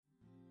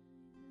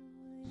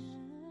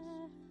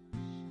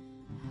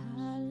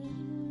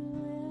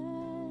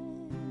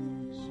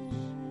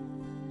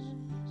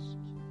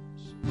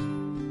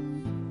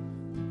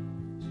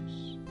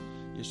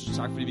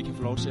Tak fordi vi kan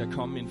få lov til at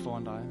komme ind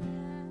foran dig.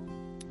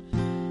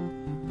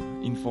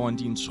 Ind foran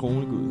din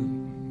trone, Gud.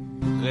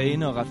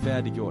 Rene og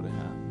retfærdiggjorte,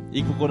 Herre.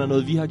 Ikke på grund af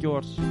noget, vi har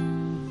gjort,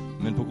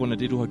 men på grund af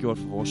det, du har gjort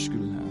for vores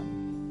skyld, Herre.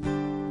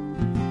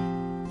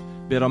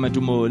 Jeg beder dig om, at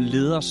du må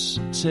lede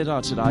os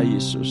tættere til dig,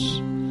 Jesus.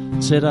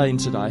 Tættere ind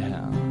til dig,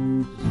 Herre.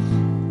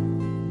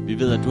 Vi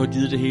ved, at du har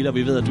givet det hele, og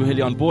vi ved, at du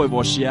Helligånd bor i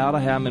vores hjerter,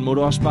 Herre. Men må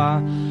du også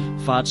bare,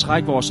 far,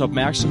 trække vores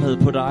opmærksomhed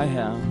på dig,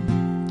 Herre.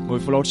 Må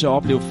vi få lov til at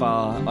opleve,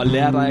 far, og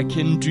lære dig at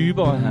kende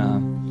dybere,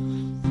 Herre.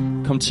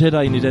 Kom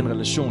tættere ind i den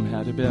relation,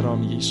 Herre. Det beder jeg dig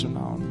om i Jesu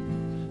navn.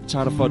 Jeg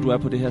tager dig for, at du er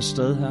på det her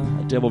sted, Herre.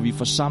 Og der, hvor vi er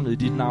forsamlet i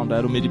dit navn, der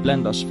er du midt i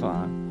blandt os,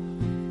 far.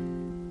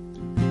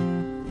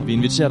 Og vi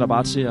inviterer dig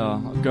bare til at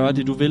gøre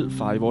det, du vil,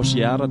 far, i vores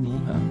hjerter nu,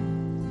 Herre.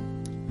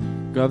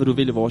 Gør, hvad du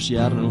vil i vores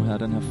hjerter nu, Herre,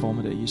 den her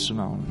formiddag i Jesu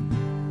navn.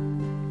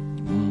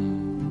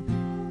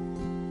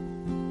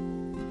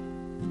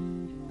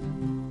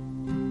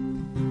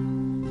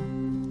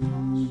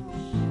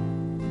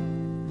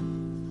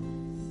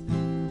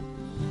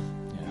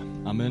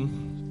 Amen.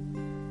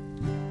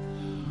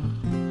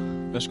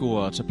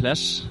 Værsgo at tage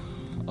plads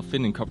og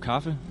finde en kop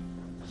kaffe.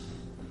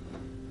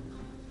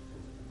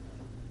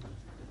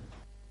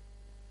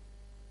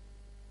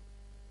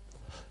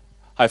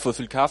 Har I fået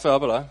fyldt kaffe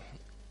op, eller?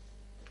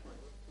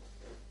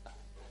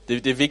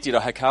 Det er vigtigt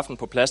at have kaffen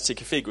på plads til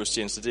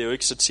cafégudstjeneste. Det er jo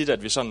ikke så tit,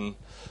 at vi sådan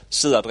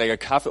sidder og drikker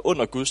kaffe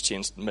under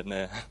gudstjenesten, men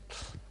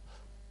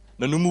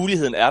når nu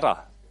muligheden er der.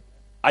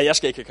 Jeg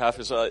skal ikke have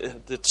kaffe, så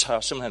det tør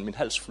simpelthen min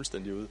hals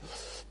fuldstændig ud.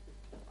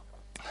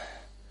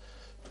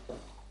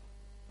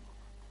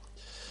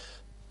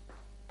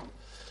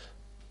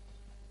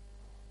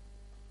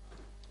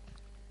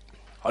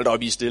 Hold da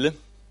op, I er stille.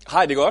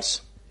 Har I det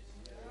godt?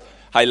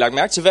 Har I lagt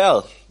mærke til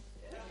vejret?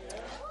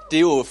 Det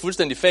er jo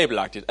fuldstændig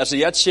fabelagtigt. Altså,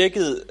 jeg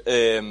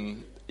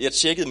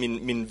tjekkede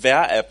min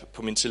vejr-app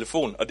på min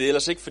telefon, og det er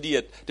ellers ikke fordi,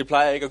 at det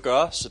plejer jeg ikke at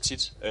gøre så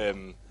tit.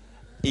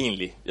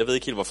 Egentlig. Jeg ved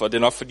ikke helt hvorfor. Det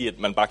er nok fordi, at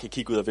man bare kan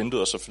kigge ud af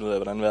vinduet og så finde ud af,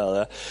 hvordan vejret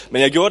er.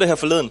 Men jeg gjorde det her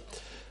forleden,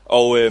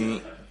 og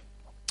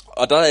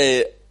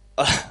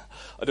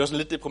det var sådan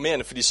lidt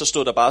deprimerende, fordi så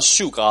stod der bare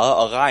 7 grader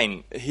og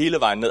regn hele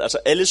vejen ned. Altså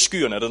alle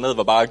skyerne dernede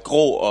var bare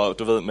grå, og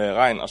du ved, med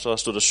regn, og så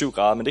stod der 7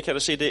 grader. Men det kan jeg da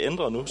se, det er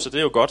ændret nu, så det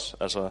er jo godt.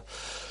 Altså,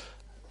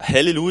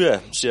 halleluja,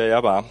 siger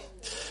jeg bare.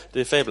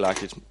 Det er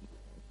fabelagtigt.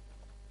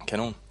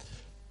 Kanon.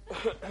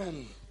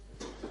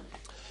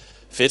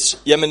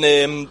 Fedt. Jamen,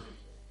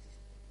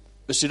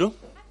 hvad siger du?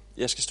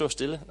 Jeg skal stå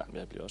stille. Nej, men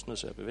jeg bliver også nødt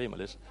til at bevæge mig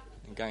lidt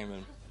en gang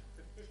imellem.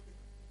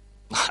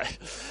 Nej,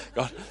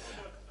 godt.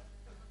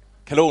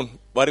 Kanon.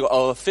 Hvor er det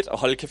og fedt at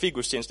holde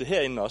cafégudstjeneste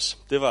herinde også.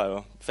 Det var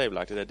jo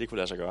fabelagtigt, at det kunne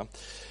lade sig gøre.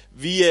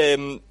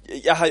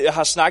 Jeg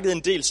har snakket en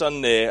del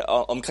sådan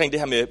omkring det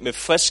her med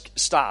frisk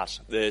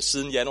start.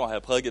 Siden januar har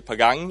jeg prædiket et par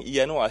gange i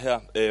januar her.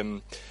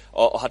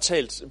 Og har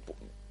talt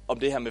om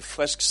det her med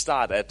frisk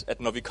start,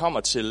 at når vi kommer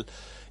til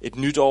et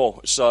nyt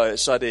år,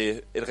 så er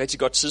det et rigtig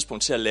godt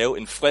tidspunkt til at lave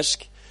en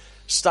frisk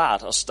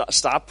start og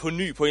starte på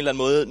ny på en eller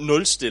anden måde,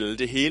 nulstille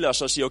det hele, og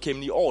så sige, okay,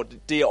 men i år,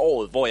 det er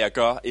året, hvor jeg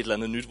gør et eller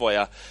andet nyt, hvor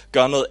jeg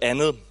gør noget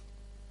andet.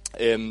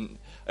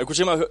 Jeg kunne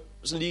tænke mig at høre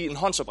sådan lige en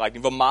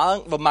håndsoprækning.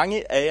 Hvor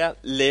mange af jer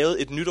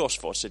lavede et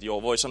nytårsforsæt i år,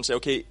 hvor I sådan sagde,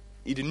 okay,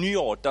 i det nye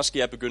år, der skal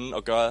jeg begynde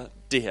at gøre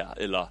det her,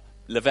 eller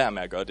lade være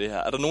med at gøre det her.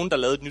 Er der nogen, der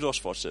lavede et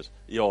nytårsforsæt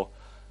i år?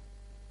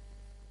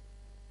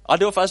 Og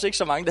det var faktisk ikke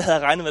så mange, der havde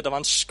regnet med, at der var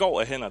en skov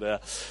af hænder der.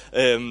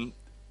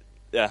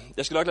 Ja,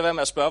 jeg skal nok lade være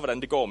med at spørge,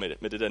 hvordan det går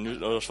med det der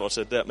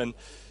nytårsforsæt der, men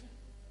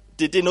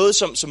det er noget,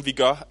 som vi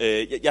gør.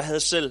 Jeg havde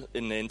selv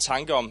en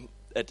tanke om,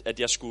 at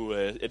jeg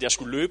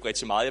skulle løbe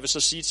rigtig meget. Jeg vil så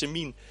sige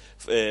til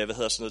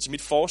til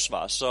mit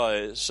forsvar, så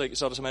er der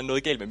simpelthen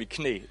noget galt med mit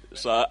knæ.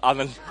 Så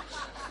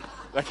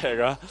hvad kan jeg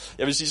gøre?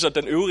 Jeg vil sige så, at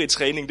den øvrige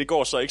træning, det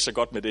går så ikke så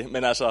godt med det.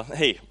 Men altså,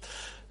 hey,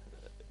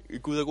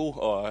 Gud er god,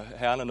 og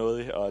Herren er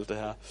noget og alt det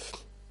her.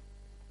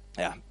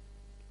 Ja.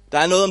 Der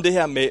er noget om det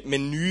her med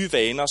nye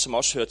vaner, som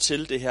også hører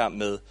til det her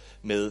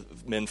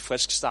med en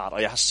frisk start.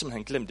 Og jeg har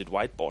simpelthen glemt et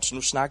whiteboard, så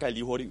nu snakker jeg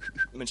lige hurtigt,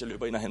 mens jeg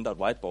løber ind og henter et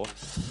whiteboard.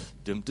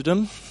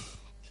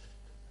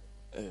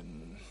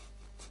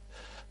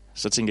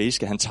 Så tænker I,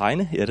 skal han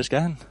tegne? Ja, det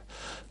skal han.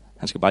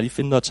 Han skal bare lige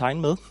finde noget at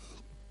tegne med.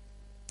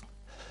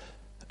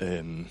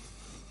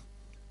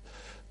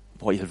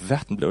 Hvor i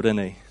alverden blev den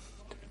af?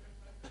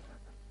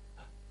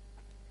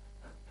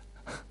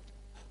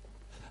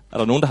 Er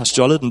der nogen, der har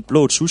stjålet den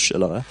blå tusch,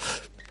 eller hvad?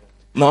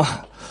 Nå.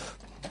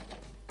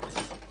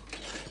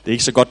 Det er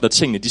ikke så godt, når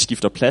tingene de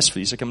skifter plads,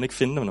 fordi så kan man ikke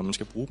finde dem, når man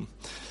skal bruge dem.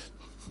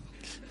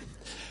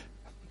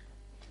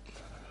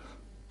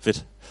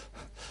 Fedt.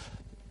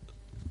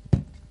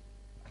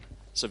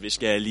 Så vi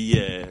skal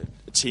lige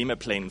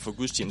temaplanen for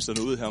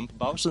gudstjenesterne ud herom på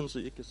bagsiden, så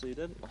I kan se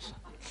den.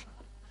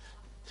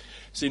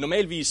 Så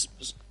normalvis,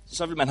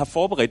 så vil man have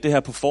forberedt det her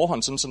på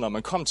forhånd, sådan så når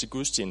man kom til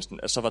gudstjenesten,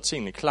 at så var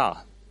tingene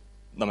klar,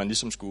 når man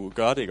ligesom skulle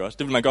gøre det, ikke også?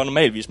 Det vil man gøre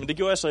normalvis, men det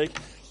gjorde jeg så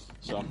ikke.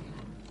 Så.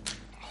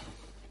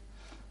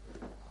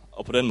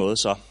 Og på den måde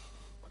så.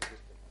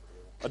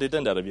 Og det er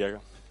den der virker.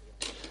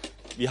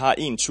 Vi har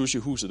en tusch i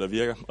huset, der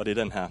virker, og det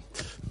er den her.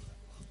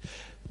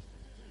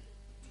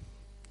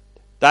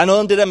 Der er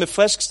noget om det der med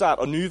frisk start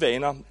og nye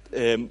vaner.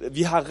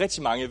 Vi har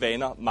rigtig mange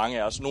vaner,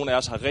 mange af os. Nogle af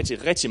os har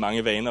rigtig, rigtig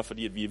mange vaner,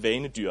 fordi at vi er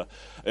vanedyr.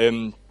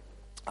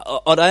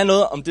 Og der er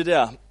noget om det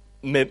der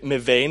med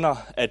vaner,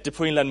 at det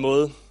på en eller anden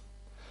måde,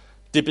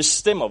 det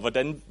bestemmer,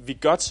 hvordan vi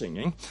gør ting.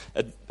 Ikke?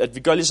 At vi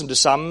gør ligesom det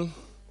samme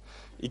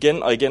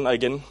igen og igen og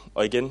igen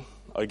og igen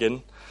og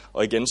igen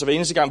og igen. Så hver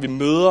eneste gang vi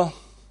møder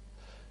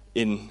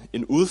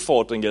en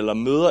udfordring eller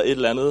møder et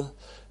eller andet,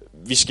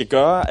 vi skal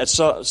gøre, at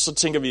så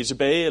tænker vi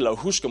tilbage, eller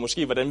husker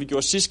måske, hvordan vi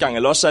gjorde sidste gang,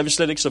 eller også så er vi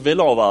slet ikke så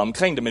velovervejet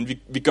omkring det, men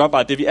vi gør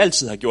bare det, vi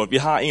altid har gjort. Vi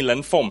har en eller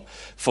anden form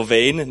for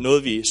vane,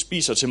 noget vi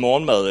spiser til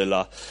morgenmad,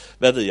 eller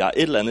hvad ved jeg,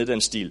 et eller andet i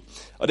den stil.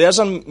 Og det er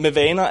sådan med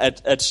vaner,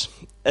 at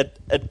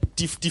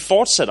de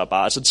fortsætter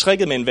bare. Altså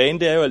tricket med en vane,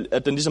 det er jo,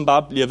 at den ligesom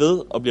bare bliver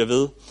ved, og bliver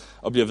ved,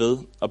 og bliver ved,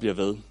 og bliver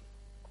ved.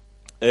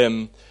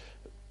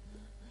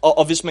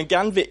 Og hvis man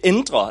gerne vil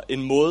ændre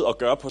en måde at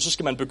gøre på, så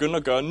skal man begynde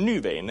at gøre en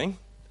ny vane, ikke?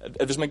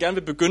 At hvis man gerne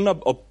vil begynde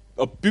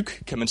at bygge,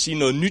 kan man sige,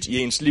 noget nyt i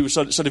ens liv, så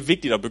er det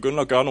vigtigt at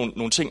begynde at gøre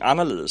nogle ting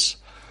anderledes.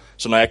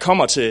 Så når jeg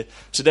kommer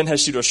til den her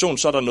situation,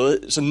 så er der noget,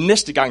 så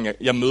næste gang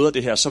jeg møder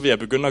det her, så vil jeg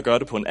begynde at gøre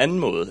det på en anden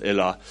måde.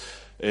 Eller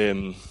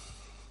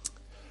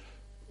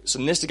så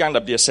næste gang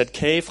der bliver sat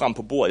kage frem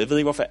på bordet, jeg ved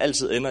ikke hvorfor jeg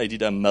altid ender i de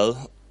der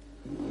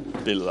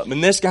madbilleder, men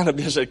næste gang der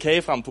bliver sat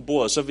kage frem på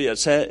bordet, så vil jeg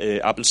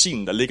tage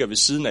appelsinen, der ligger ved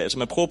siden af. Altså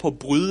man prøver på at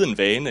bryde en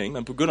vane, ikke?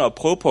 Man begynder at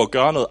prøve på at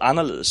gøre noget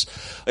anderledes.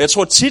 Og jeg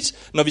tror tit,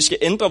 når vi skal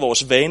ændre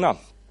vores vaner,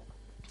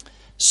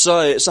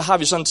 så har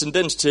vi sådan en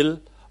tendens til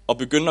at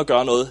begynde at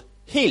gøre noget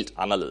helt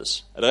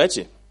anderledes. Er det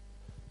rigtigt?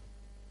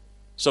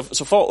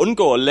 Så for at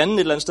undgå at lande et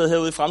eller andet sted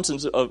herude i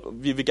fremtiden, og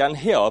vi vil gerne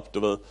herop, du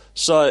ved,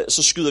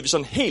 så skyder vi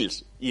sådan helt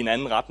i en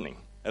anden retning.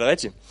 Er det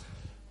rigtigt?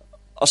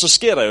 Og så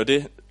sker der jo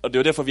det, og det er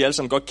jo derfor, vi alle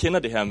sammen godt kender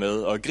det her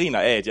med, og griner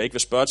af, at jeg ikke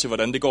vil spørge til,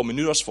 hvordan det går med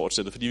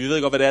nytårsfortsættet, fordi vi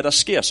ved godt, hvad det er, der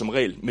sker som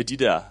regel med de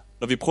der.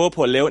 Når vi prøver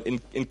på at lave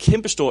en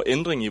kæmpestor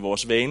ændring i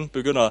vores vane,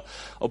 begynder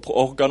at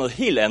gøre noget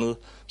helt andet,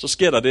 så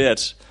sker der det,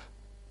 at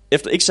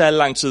efter ikke særlig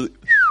lang tid,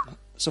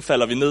 så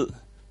falder vi ned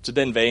til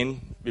den vane,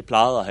 vi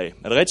plejede at have.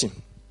 Er det rigtigt?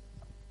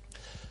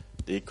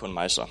 Det er ikke kun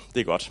mig så. Det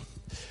er godt.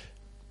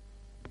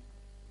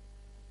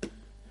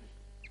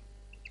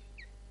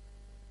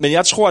 Men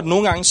jeg tror, at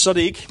nogle gange, så er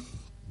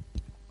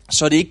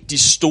det ikke de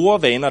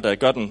store vaner, der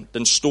gør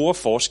den store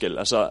forskel.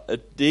 Altså,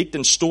 det er ikke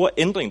den store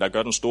ændring, der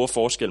gør den store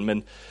forskel.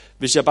 Men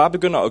hvis jeg bare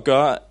begynder at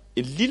gøre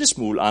en lille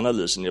smule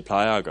anderledes, end jeg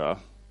plejer at gøre,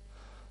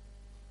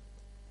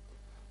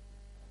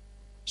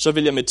 så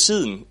vil jeg med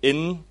tiden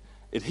ende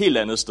et helt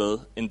andet sted,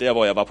 end der,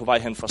 hvor jeg var på vej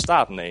hen fra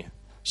starten af.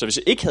 Så hvis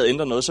jeg ikke havde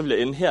ændret noget, så ville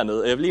jeg ende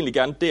hernede, og jeg vil egentlig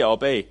gerne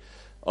deroppe af.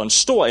 Og en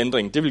stor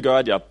ændring, det vil gøre,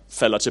 at jeg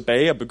falder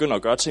tilbage og begynder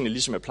at gøre tingene,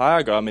 ligesom jeg plejer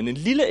at gøre. Men en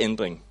lille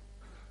ændring,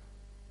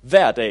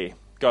 hver dag,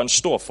 gør en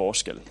stor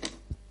forskel.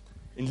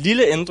 En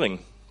lille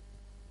ændring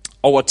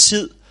over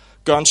tid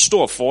gør en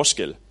stor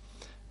forskel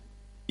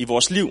i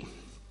vores liv.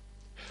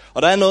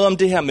 Og der er noget om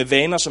det her med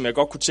vaner, som jeg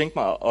godt kunne tænke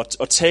mig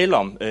at tale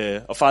om,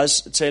 og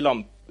faktisk tale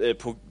om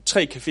på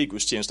 3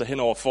 cafégudstjenester hen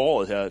over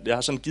foråret her. Jeg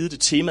har sådan givet det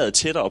temaet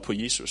tættere på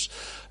Jesus.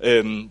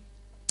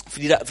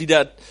 Fordi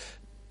der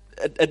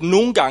at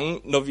nogle gange,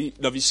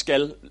 når vi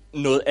skal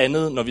noget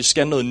andet, når vi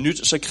skal noget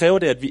nyt, så kræver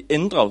det, at vi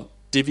ændrer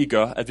det, vi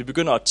gør. At vi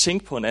begynder at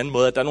tænke på en anden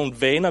måde, at der er nogle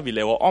vaner, vi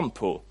laver om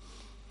på.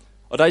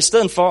 Og der er i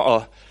stedet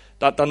for,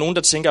 der er nogen,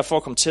 der tænker, at for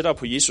at komme tættere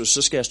på Jesus,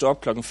 så skal jeg stå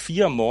op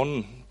 4:00 om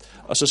morgenen,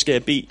 og så skal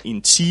jeg bede i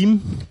en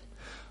time,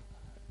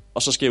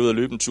 og så skal jeg ud og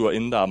løbe en tur,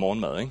 inden der er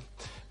morgenmad, ikke?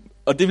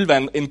 Og det vil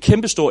være en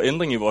kæmpe stor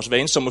ændring i vores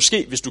vane, så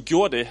måske, hvis du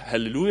gjorde det,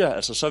 halleluja,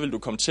 altså så vil du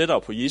komme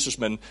tættere på Jesus,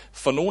 men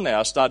for nogle af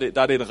os, der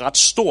er det en ret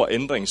stor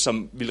ændring,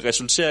 som vil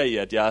resultere i,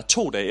 at jeg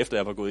 2 dage efter,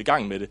 jeg var gået i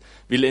gang med det,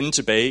 vil ende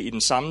tilbage i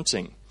den samme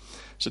ting.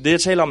 Så det,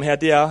 jeg taler om her,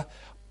 det er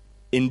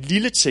en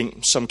lille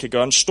ting, som kan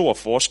gøre en stor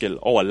forskel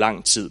over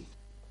lang tid.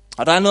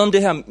 Og der er noget om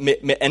det her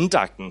med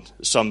andagten,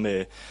 som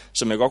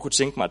jeg godt kunne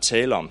tænke mig at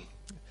tale om.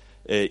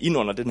 Ind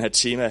under det her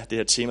tema,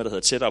 der hedder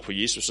tættere på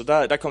Jesus. Så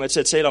der kommer jeg til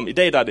at tale om, i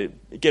dag der er det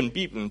gennem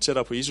Bibelen,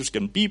 tættere på Jesus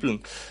gennem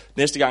Bibelen.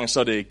 Næste gang så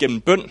er det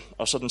gennem bøn,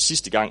 og så den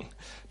sidste gang,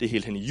 det er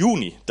helt hen i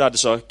juni, der er det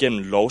så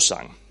gennem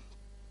lovsang.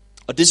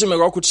 Og det, som jeg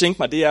godt kunne tænke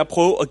mig, det er at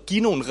prøve at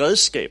give nogle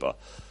redskaber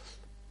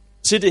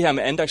til det her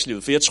med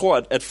andagslivet. For jeg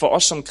tror, at for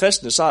os som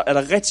kristne, så er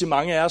der rigtig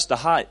mange af os, der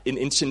har en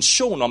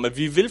intention om, at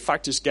vi vil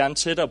faktisk gerne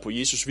tættere på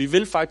Jesus. Vi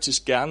vil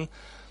faktisk gerne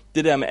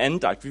det der med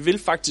andagt. Vi vil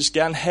faktisk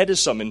gerne have det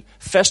som en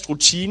fast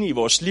rutine i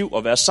vores liv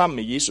at være sammen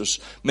med Jesus.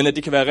 Men at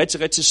det kan være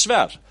rigtig, rigtig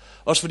svært.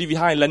 Også fordi vi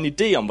har en eller anden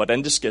idé om,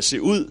 hvordan det skal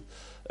se ud,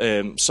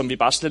 som vi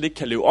bare slet ikke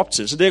kan leve op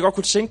til. Så det jeg godt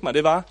kunne tænke mig,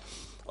 det var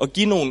at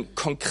give nogle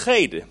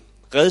konkrete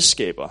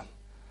redskaber.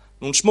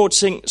 Nogle små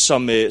ting,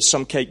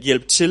 som kan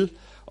hjælpe til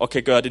og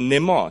kan gøre det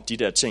nemmere, de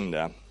der ting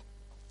der.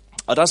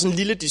 Og der er sådan en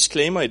lille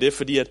disclaimer i det,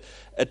 fordi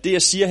at det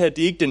jeg siger her,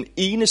 det er ikke den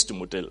eneste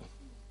model.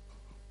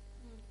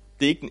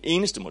 Det er ikke den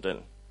eneste model.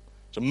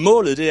 Så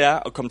målet det er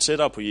at komme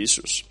tættere på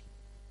Jesus.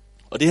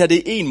 Og det her det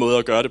er en måde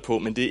at gøre det på,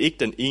 men det er ikke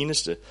den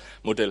eneste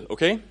model,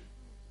 okay?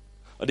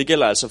 Og det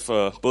gælder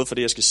altså både for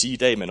det, jeg skal sige i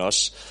dag, men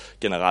også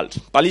generelt.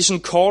 Bare lige sådan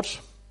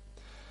kort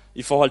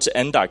i forhold til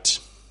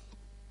andagt.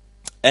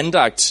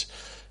 Andagt,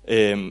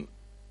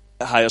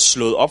 har jeg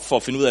slået op for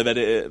at finde ud af,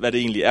 hvad det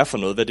egentlig er for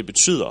noget, hvad det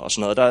betyder og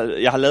sådan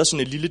noget. Jeg har lavet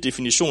sådan en lille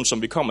definition,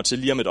 som vi kommer til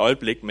lige om et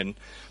øjeblik,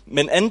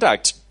 men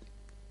andagt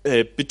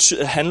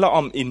handler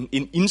om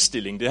en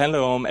indstilling. Det handler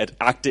jo om at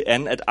agte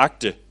an, at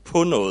agte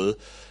på noget,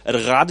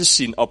 at rette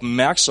sin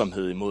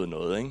opmærksomhed imod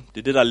noget. Ikke?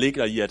 Det er det, der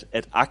ligger i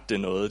at agte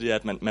noget. Det er,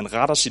 at man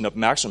retter sin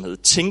opmærksomhed,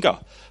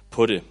 tænker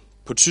på det.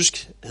 På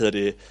tysk hedder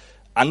det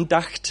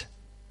Andacht,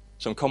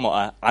 som kommer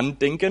af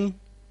andenken,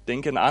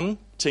 denken an,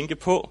 tænke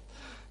på.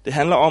 Det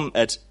handler om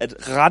at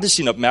rette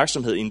sin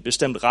opmærksomhed i en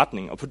bestemt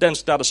retning. Og på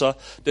dansk der er der så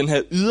den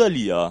her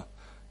yderligere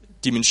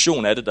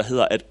dimension af det, der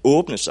hedder at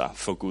åbne sig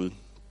for Gud.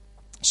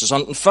 Så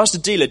sådan den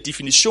første del af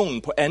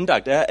definitionen på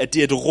andagt er, at det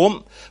er et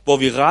rum, hvor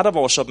vi retter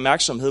vores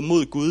opmærksomhed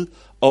mod Gud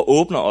og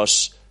åbner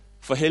os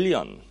for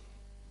Helligånden.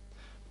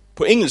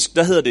 På engelsk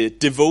der hedder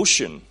det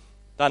devotion.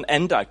 Der er en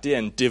andagt, det er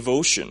en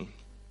devotion.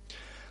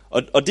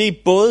 Og det er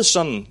både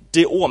sådan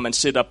det ord, man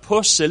sætter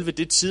på selve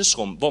det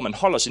tidsrum, hvor man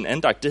holder sin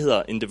andagt, det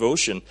hedder en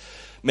devotion.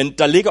 Men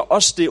der ligger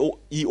også det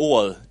i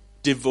ordet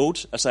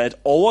devote, altså at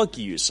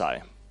overgive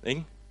sig.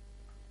 Ikke?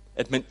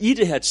 At man i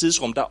det her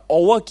tidsrum, der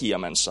overgiver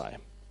man sig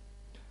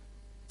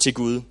til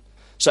Gud.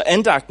 Så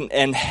andagten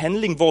er en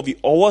handling, hvor vi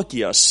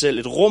overgiver os selv.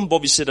 Et rum, hvor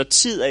vi sætter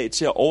tid af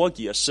til at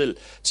overgive os selv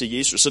til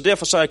Jesus. Så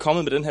derfor så er jeg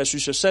kommet med den her,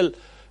 synes jeg selv,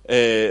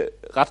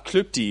 ret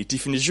kløgtige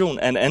definition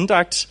af en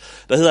andagt,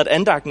 der hedder, at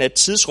andagten er et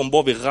tidsrum,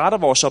 hvor vi retter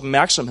vores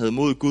opmærksomhed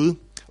mod Gud,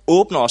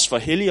 åbner os for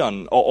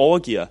Helligånden og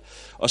overgiver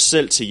os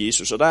selv til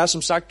Jesus. Og der er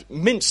som sagt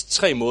mindst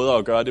 3 måder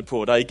at gøre det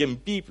på. Der er igennem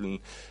Bibelen,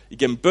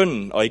 igennem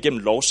bønnen og igennem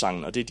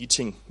lovsangen, og det er de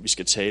ting, vi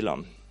skal tale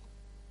om.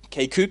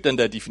 Kan I købe den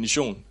der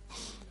definition?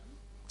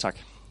 Tak.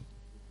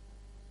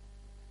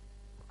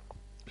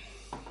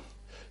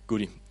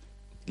 Goodie.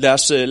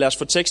 Lad os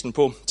få teksten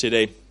på til i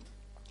dag.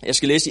 Jeg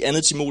skal læse i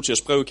 2.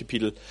 Timotheus brev,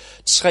 kapitel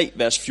 3,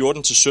 vers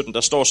 14-17.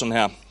 Der står sådan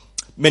her.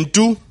 Men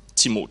du,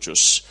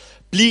 Timotheus,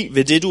 bliv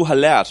ved det, du har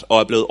lært og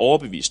er blevet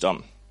overbevist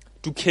om.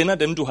 Du kender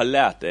dem, du har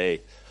lært det af.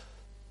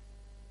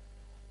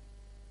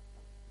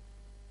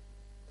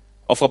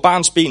 Og fra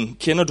barns ben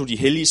kender du de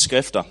hellige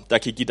skrifter, der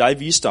kan give dig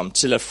visdom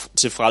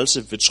til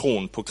frelse ved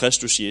troen på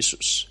Kristus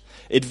Jesus.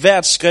 Et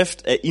hvert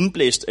skrift er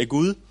indblæst af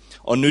Gud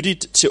og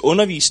nyttigt til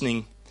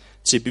undervisning,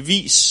 til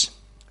bevis,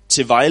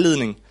 til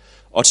vejledning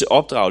og til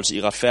opdragelse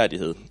i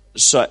retfærdighed,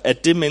 så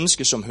at det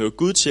menneske, som hører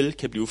Gud til,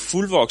 kan blive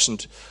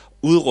fuldvoksent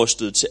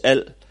udrustet til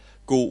al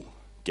god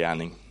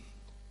gerning.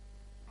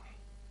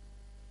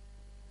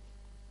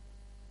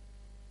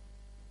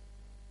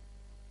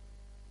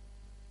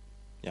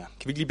 Ja,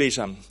 kan vi ikke lige bede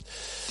sammen?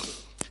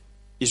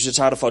 Jesus, jeg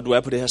tager dig for, at du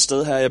er på det her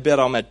sted her. Jeg beder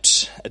dig om,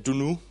 at du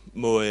nu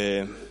må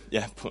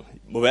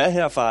være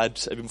her, far,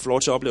 at vi må få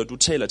lov til at opleve, at du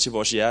taler til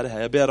vores hjerte her.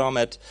 Jeg beder dig om,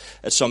 at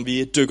som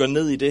vi dykker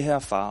ned i det her,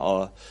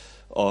 far,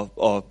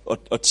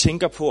 og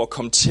tænker på at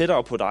komme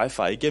tættere på dig,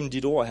 far, igennem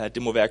dit ord her, at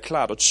det må være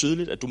klart og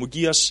tydeligt, at du må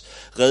give os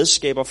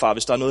redskaber, far.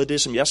 Hvis der er noget af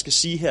det, som jeg skal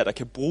sige her, der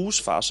kan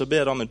bruges, far, så beder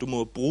jeg dig om, at du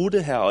må bruge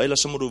det her, og ellers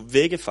så må du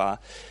vække,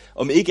 far,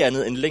 om ikke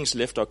andet end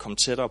længsel efter at komme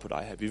tættere på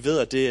dig her. Vi ved,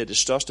 at det er det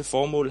største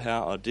formål her,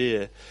 og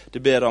det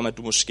beder jeg dig om, at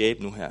du må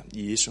skabe nu her,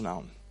 i Jesu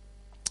navn.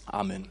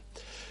 Amen.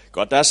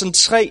 Godt, der er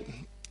sådan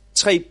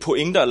tre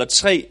pointer, eller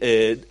 3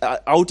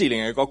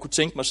 afdelinger, jeg godt kunne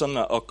tænke mig sådan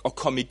at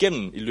komme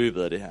igennem i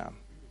løbet af det her.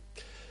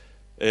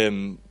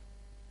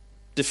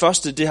 Det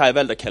første, det har jeg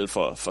valgt at kalde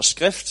for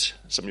skrift,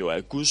 som jo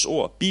er Guds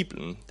ord,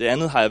 Bibelen. Det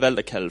andet har jeg valgt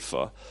at kalde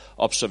for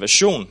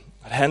observation.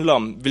 Det handler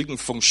om, hvilken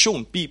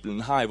funktion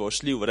Bibelen har i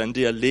vores liv, hvordan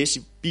det er at læse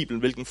i Bibelen,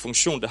 hvilken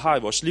funktion det har i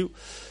vores liv.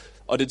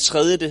 Og det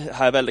tredje, det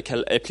har jeg valgt at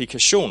kalde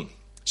applikation,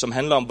 som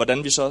handler om,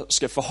 hvordan vi så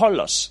skal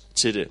forholde os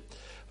til det.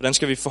 Hvordan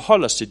skal vi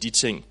forholde os til de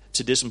ting,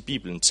 til det, som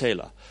Bibelen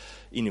taler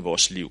ind i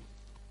vores liv.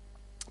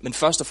 Men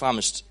først og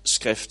fremmest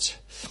skrift.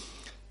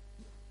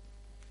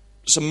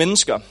 Som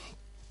mennesker,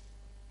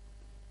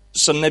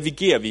 så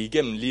navigerer vi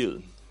igennem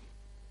livet.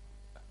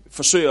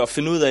 Forsøger at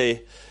finde ud af,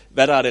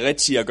 hvad der er det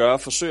rigtige at gøre.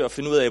 Forsøger at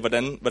finde ud af,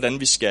 hvordan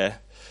vi skal,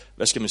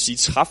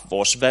 træffe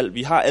vores valg.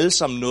 Vi har alle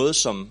sammen noget,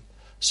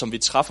 som vi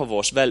træffer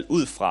vores valg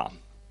ud fra.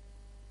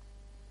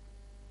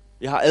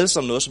 Vi har alle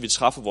sammen noget, som vi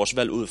træffer vores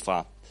valg ud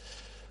fra.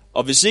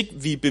 Og hvis ikke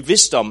vi er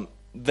bevidste om,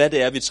 hvad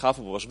det er, vi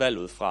træffer vores valg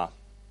ud fra,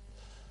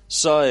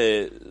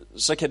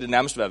 så kan det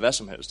nærmest være hvad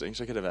som helst. Ikke?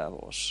 Så kan det være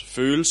vores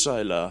følelser,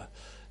 eller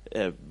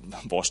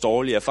vores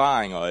dårlige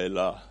erfaringer,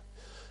 eller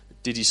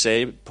det, de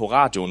sagde på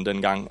radioen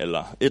dengang,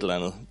 eller et eller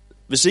andet.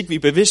 Hvis ikke vi er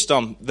bevidste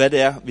om, hvad det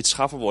er, vi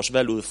træffer vores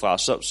valg ud fra,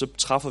 så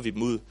træffer vi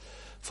dem ud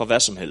fra hvad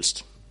som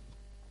helst.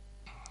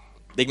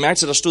 Læg mærke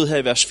til, der stod her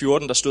i vers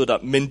 14, der stod der,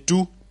 men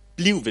du,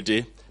 bliv ved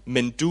det,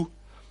 men du.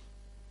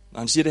 Når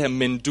han siger det her,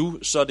 men du,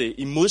 så er det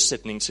i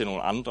modsætning til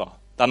nogle andre.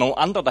 Der er nogle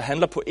andre, der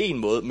handler på en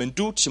måde, men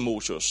du,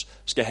 Timotheus,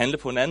 skal handle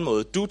på en anden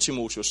måde. Du,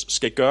 Timotheus,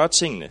 skal gøre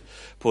tingene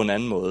på en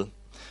anden måde.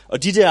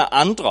 Og de der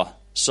andre,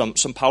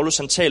 som Paulus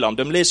han taler om,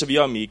 dem læser vi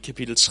om i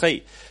kapitel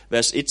 3,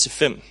 vers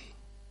 1-5.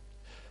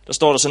 Der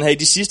står der sådan her, i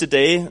de sidste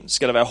dage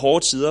skal der være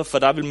hårde tider, for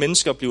der vil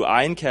mennesker blive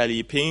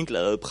egenkærlige,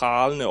 pengeglade,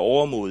 pralende,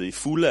 overmodige,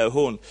 fulde af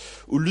hån,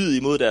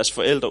 ulydige mod deres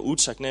forældre,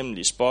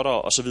 utaknemmelige,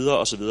 spottere osv.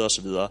 osv.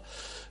 osv.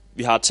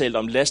 Vi har talt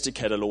om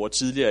lastekataloger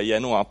tidligere i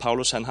januar.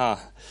 Paulus han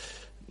har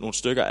nogle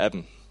stykker af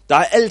dem. Der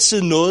er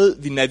altid noget,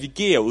 vi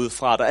navigerer ud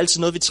fra. Der er altid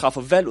noget, vi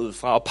træffer valg ud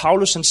fra. Og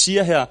Paulus han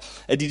siger her,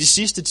 at i de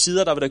sidste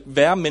tider, der vil der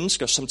være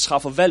mennesker, som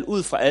træffer valg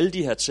ud fra alle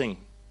de her ting.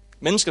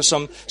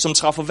 Mennesker, som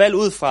træffer valg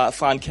ud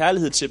fra en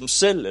kærlighed til dem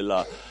selv,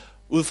 eller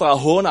ud fra at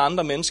håne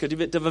andre mennesker.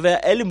 Der vil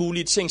være alle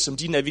mulige ting, som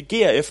de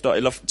navigerer efter,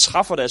 eller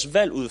træffer deres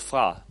valg ud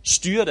fra,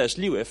 styrer deres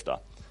liv efter.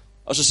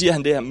 Og så siger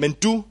han det her, men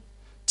du,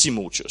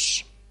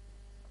 Timotheus,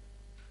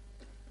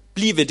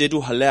 bliv ved det, du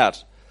har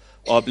lært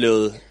og er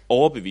blevet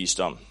overbevist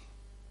om.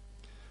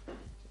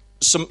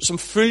 Som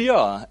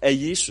følgere af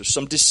Jesus,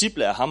 som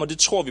disciple af ham, og det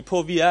tror vi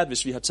på, vi er, at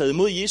hvis vi har taget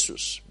imod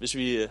Jesus, hvis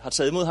vi har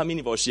taget imod ham ind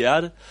i vores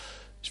hjerte,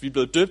 hvis vi er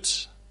blevet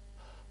døbt,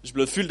 hvis vi er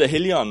blevet fyldt af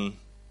Helligånden,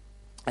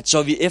 at så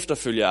er vi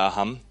efterfølgere af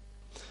ham.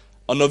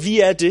 Og når vi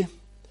er det,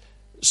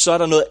 så er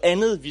der noget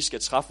andet, vi skal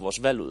træffe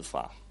vores valg ud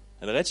fra.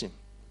 Er det rigtigt?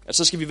 At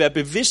så skal vi være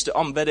bevidste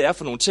om, hvad det er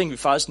for nogle ting, vi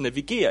faktisk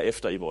navigerer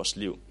efter i vores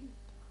liv.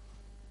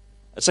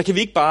 At så kan vi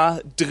ikke bare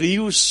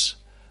drives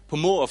på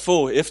må og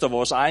få efter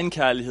vores egen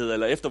kærlighed,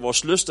 eller efter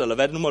vores lyst, eller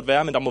hvad det nu måtte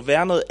være, men der må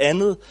være noget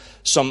andet,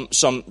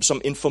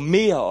 som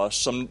informerer os,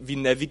 som vi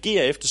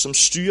navigerer efter, som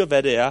styrer,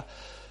 hvad det er,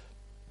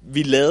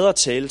 vi lader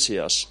tale til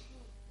os.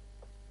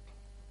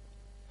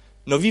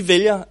 Når vi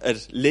vælger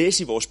at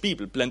læse i vores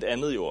Bibel, blandt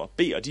andet jo, og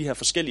bede og de her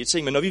forskellige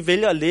ting, men når vi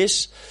vælger at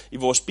læse i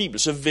vores Bibel,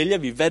 så vælger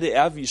vi, hvad det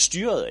er, vi er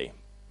styret af.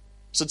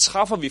 Så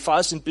træffer vi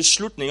faktisk en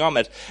beslutning om,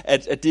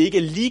 at det ikke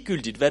er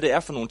ligegyldigt, hvad det er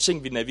for nogle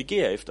ting, vi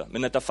navigerer efter,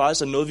 men at der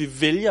faktisk er noget,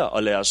 vi vælger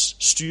at lade os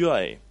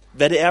styre af.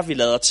 Hvad det er, vi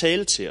lader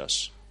tale til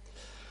os.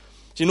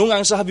 Så nogle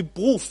gange så har vi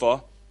brug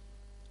for,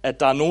 at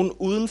der er nogen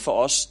uden for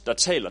os, der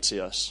taler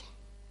til os.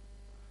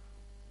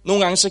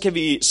 Nogle gange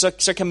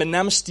så kan man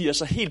nærmest stirre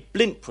sig helt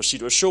blind på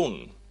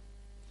situationen.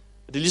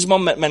 Det er ligesom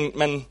om,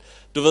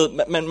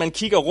 man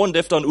kigger rundt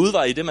efter en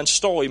udvej i det, man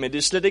står i, men det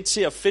er slet ikke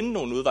til at finde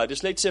nogen udvej. Det er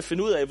slet ikke til at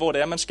finde ud af, hvor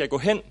det er, man skal gå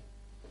hen.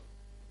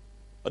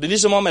 Og det er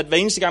ligesom om, at hver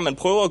eneste gang, man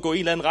prøver at gå i en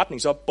eller anden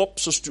retning,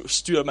 så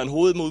styrer man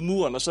hovedet mod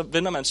muren, og så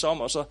vender man sig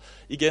om, og så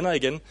igen og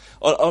igen.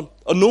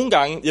 Og nogle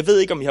gange, jeg ved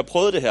ikke, om I har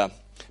prøvet det her,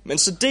 men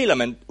så deler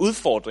man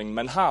udfordringen,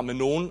 man har med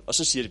nogen, og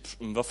så siger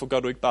de, hvorfor gør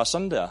du ikke bare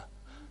sådan der?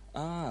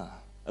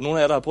 Er nogen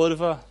af jer, der har prøvet det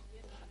før?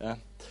 Ja.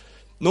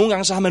 Nogle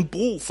gange, så har man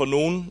brug for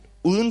nogen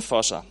uden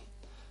for sig,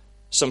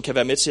 som kan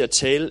være med til at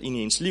tale ind i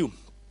ens liv.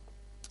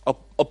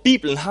 Og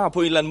Bibelen har på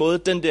en eller anden måde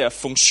den der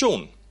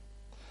funktion,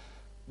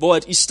 hvor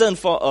at i stedet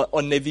for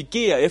at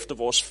navigere efter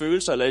vores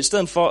følelser, eller i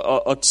stedet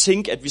for at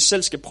tænke, at vi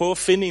selv skal prøve at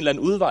finde en eller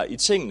anden udvej i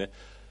tingene,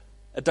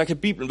 at der kan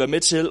Bibelen være med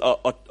til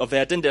at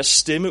være den der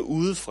stemme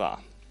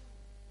udefra.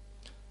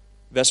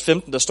 Vers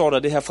 15, der står der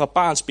det her, fra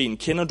barnsben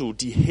kender du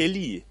de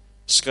hellige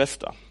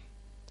skrifter,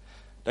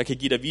 der kan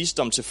give dig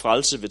visdom til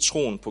frelse ved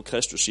troen på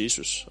Kristus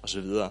Jesus,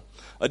 osv.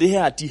 Og det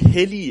her, de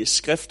hellige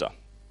skrifter,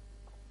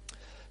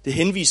 det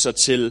henviser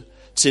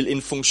til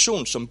en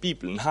funktion, som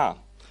Bibelen har.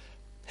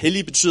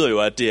 Hellig betyder jo,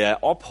 at det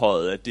er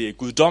ophøjet, at det er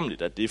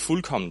guddommeligt, at det er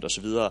fuldkomment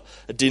osv.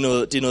 At det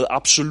er noget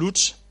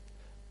absolut.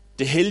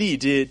 Det hellige,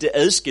 det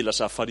adskiller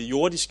sig fra det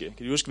jordiske.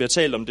 Kan I huske, vi har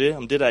talt om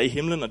det der er i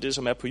himlen og det,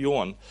 som er på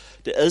jorden.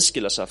 Det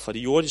adskiller sig fra det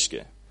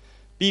jordiske.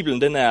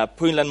 Bibelen, den er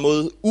på en eller anden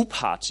måde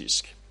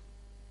upartisk.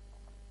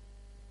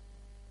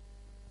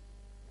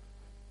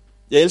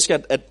 Jeg elsker,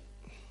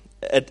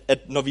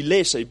 at når vi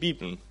læser i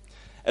Bibelen,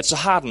 at så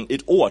har den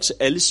et ord til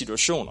alle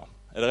situationer.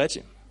 Er det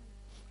rigtigt?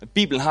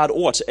 Bibelen har et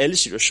ord til alle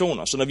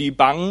situationer, så når vi er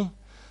bange,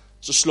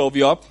 så slår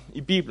vi op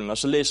i Bibelen, og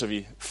så læser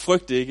vi,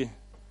 frygt ikke,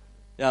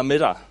 jeg er med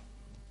dig.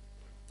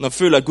 Når vi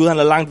føler, at Gud han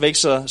er langt væk,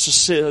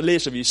 så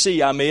læser vi, se,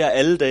 jeg er med jer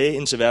alle dage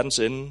indtil verdens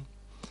ende.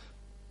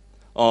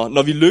 Og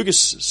når vi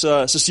lykkes,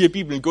 så siger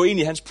Bibelen, gå ind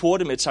i hans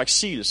porte med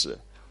taksigelse.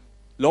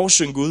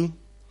 Lovsyng Gud.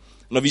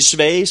 Når vi er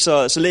svage,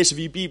 så læser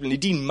vi i Bibelen, i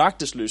din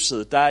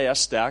magtesløshed, der er jeg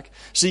stærk.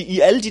 Så i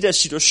alle de der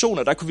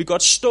situationer, der kunne vi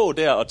godt stå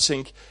der og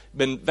tænke,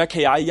 men hvad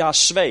kan jeg? Jeg er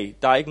svag,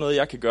 der er ikke noget,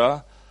 jeg kan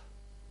gøre.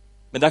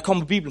 Men der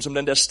kommer Bibelen som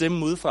den der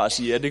stemme udefra og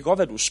siger, ja, det kan godt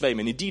være, du er svag,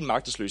 men i din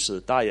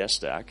magtesløshed, der er jeg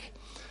stærk.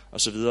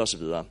 Og så videre, og så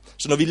videre.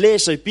 Så når vi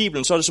læser i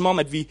Bibelen, så er det som om,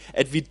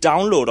 at vi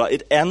downloader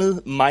et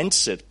andet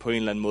mindset på en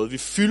eller anden måde. Vi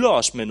fylder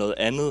os med noget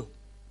andet.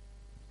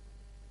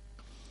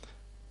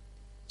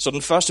 Så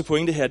den første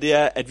pointe her, det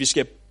er, at vi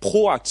skal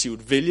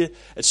proaktivt vælge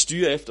at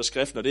styre efter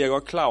skriften, og det er jeg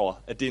godt klar over,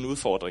 at det er en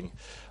udfordring.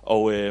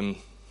 Og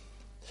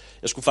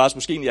jeg skulle faktisk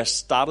måske egentlig have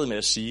startet med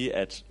at sige,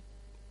 at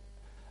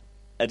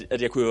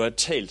jeg kunne jo have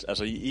talt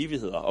altså i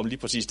evigheder om lige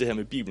præcis det her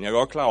med Bibelen. Jeg er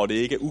godt klar over, at det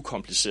ikke er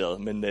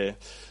ukompliceret, men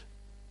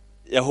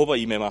jeg håber,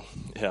 I er med mig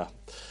her.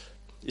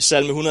 I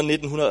salme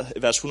 119,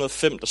 vers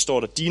 105, der står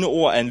der, dine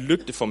ord er en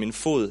lygte for min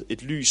fod,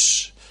 et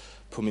lys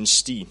på min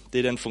sti. Det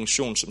er den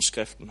funktion, som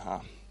skriften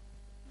har.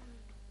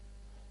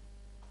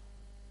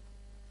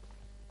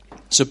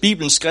 Så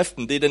Bibelens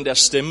skriften, det er den der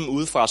stemme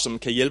udefra, som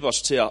kan hjælpe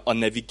os til at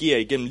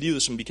navigere igennem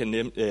livet, som vi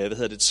kan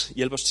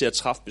hjælpe os til at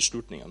træffe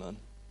beslutninger med.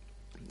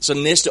 Så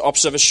den næste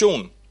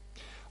observation,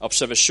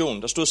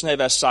 der stod sådan her i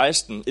vers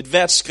 16, et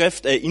hvert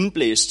skrift er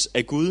indblæst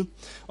af Gud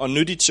og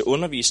nyttigt til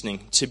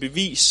undervisning, til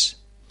bevis,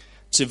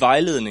 til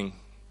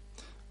vejledning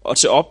og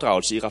til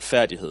opdragelse i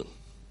retfærdighed.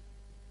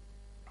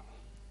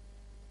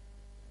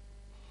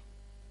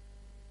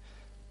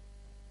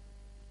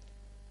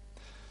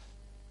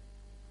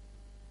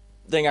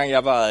 Dengang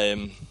jeg var,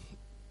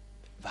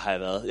 hvad har jeg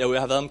været? Jeg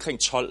har været omkring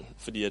 12,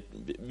 fordi at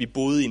vi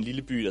boede i en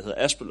lille by, der hedder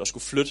Aspel, og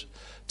skulle flytte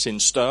til en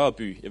større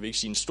by. Jeg vil ikke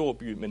sige en stor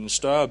by, men en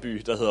større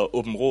by, der hedder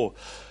Åbenrå.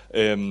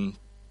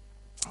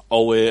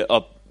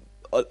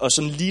 Og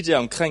sådan lige der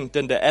omkring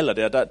den der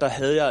alder der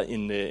havde jeg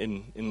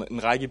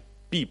en række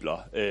bibler.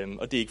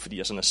 Og det er ikke, fordi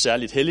jeg sådan er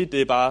særligt hellig.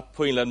 Det er bare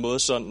på en eller anden måde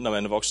sådan, når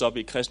man er vokset op i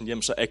et kristent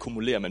hjem, så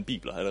akkumulerer man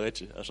bibler. Er det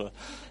rigtigt? Altså,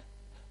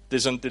 det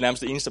er sådan det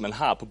nærmeste eneste, man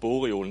har på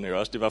bogreolen, ikke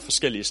også? Det var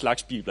forskellige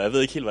slags bibler. Jeg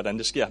ved ikke helt, hvordan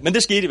det sker. Men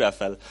det skete i hvert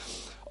fald.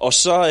 Og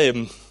så,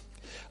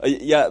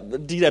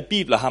 de der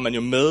bibler har man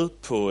jo med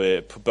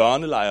på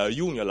børnelejre og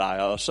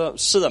juniorlejre, og så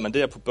sidder man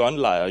der på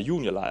børnelejre og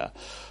juniorlejre.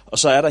 Og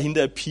så er der hende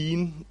der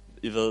pigen,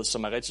 I ved,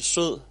 som er rigtig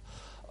sød.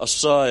 Og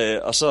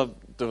så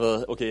du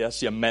ved, okay, jeg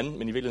siger mand,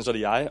 men i virkeligheden så er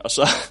det jeg. Og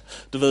så,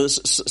 du ved,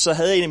 så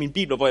havde jeg en af mine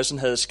bibler, hvor jeg sådan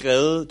havde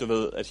skrevet, du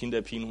ved, at hende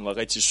der pigen, hun var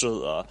rigtig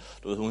sød, og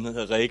du ved, hun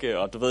hed Rikke,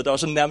 og du ved, der var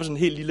sådan nærmest en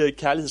helt lille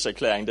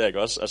kærlighedserklæring der,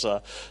 ikke også? Altså,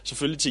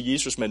 selvfølgelig til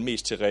Jesus, men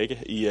mest til Rikke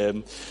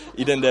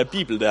i den der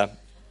bibel der.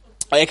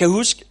 Og jeg kan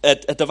huske,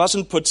 at der var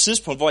sådan på et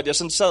tidspunkt, hvor jeg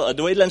sådan sad, og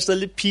det var et eller andet sted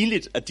lidt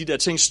pinligt, at de der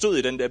ting stod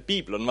i den der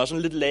bibel, og den var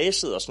sådan lidt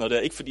læset og sådan noget der.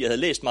 Ikke fordi jeg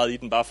havde læst meget i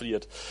den, bare fordi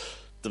at,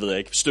 det ved jeg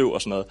ikke, støv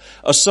og sådan noget.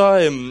 Og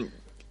så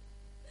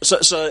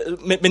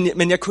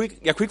men jeg kunne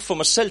ikke få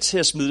mig selv til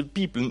at smide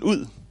Bibelen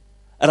ud.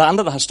 Er der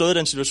andre, der har stået i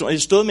den situation? Og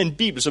jeg stået med en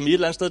Bibel, som i et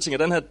eller andet sted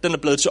tænker, den er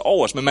blevet til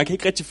overs, men man kan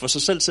ikke rigtig få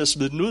sig selv til at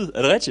smide den ud.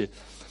 Er det rigtigt?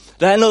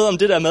 Der er noget om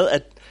det der med,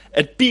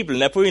 at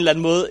Bibelen er på en eller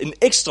anden måde en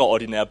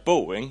ekstraordinær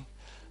bog, ikke?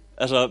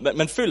 Altså,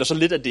 man føler så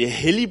lidt, at det er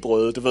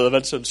helligbrød, du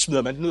ved, så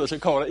smider man den ud, og så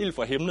kommer der ild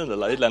fra himlen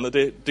eller et eller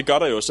andet. Det gør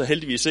der jo så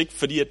heldigvis ikke,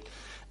 fordi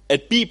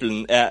at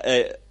Bibelen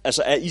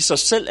er i sig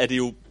selv, er det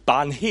jo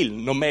bare en helt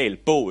normal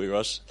bog, ikke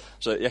også?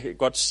 Så jeg kan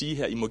godt sige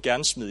her, I må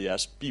gerne smide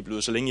jeres bibel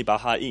ud, så længe I bare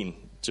har en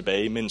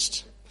tilbage,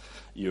 mindst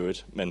i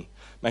øvrigt. Men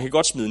man kan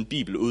godt smide en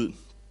bibel ud,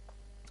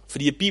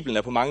 fordi at Bibelen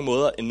er på mange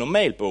måder en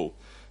normal bog,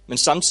 men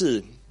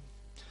samtidig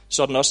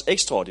så er den også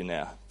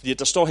ekstraordinær. Fordi at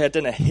der står her, at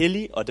den er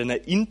hellig, og den er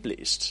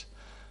indblæst.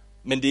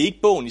 Men det er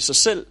ikke bogen i sig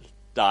selv,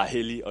 der er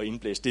hellig og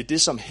indblæst. Det er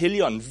det, som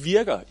Helligånden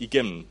virker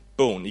igennem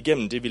bogen,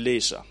 igennem det, vi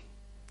læser.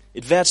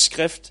 Et hvert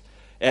skrift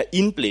er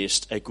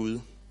indblæst af Gud.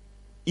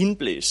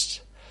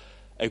 Indblæst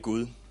af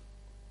Gud.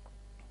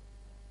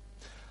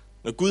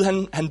 Når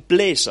Gud han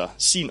blæser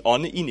sin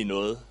ånde ind i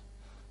noget,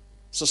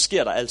 så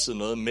sker der altid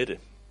noget med det.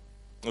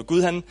 Når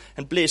Gud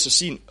han blæser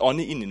sin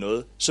ånde ind i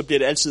noget, så bliver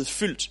det altid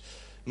fyldt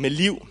med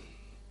liv.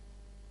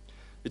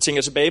 Vi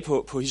tænker tilbage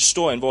på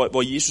historien,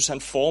 hvor Jesus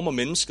han former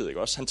mennesket,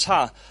 ikke også? Han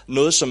tager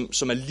noget,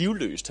 som er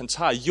livløst. Han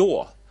tager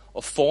jord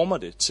og former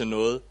det til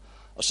noget.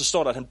 Og så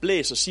står der, at han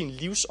blæser sin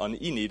livsånd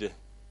ind i det.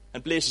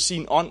 Han blæser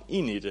sin ånd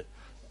ind i det.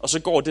 Og så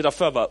går det, der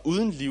før var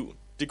uden liv,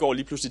 det går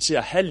lige pludselig til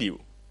at have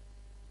liv.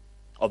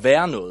 Og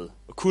være noget.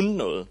 Og kunne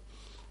noget.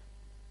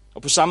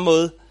 Og på samme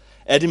måde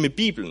er det med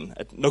Bibelen,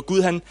 at når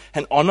Gud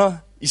han ånder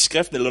i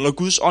skriften, eller når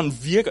Guds ånd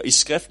virker i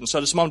skriften, så er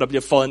det som om, der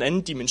bliver fået en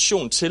anden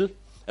dimension til.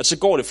 At så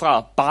går det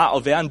fra bare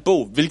at være en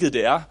bog, hvilket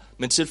det er,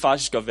 men til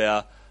faktisk at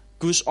være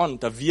Guds ånd,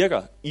 der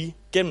virker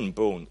igennem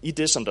bogen, i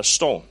det, som der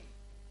står.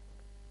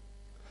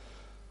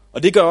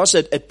 Og det gør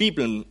også, at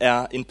Bibelen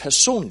er en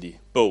personlig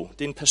bog.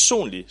 Det er en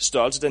personlig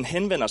størrelse. Den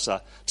henvender sig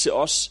til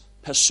os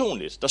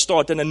personligt. Der står,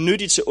 at den er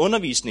nyttig til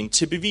undervisning,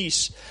 til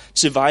bevis,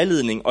 til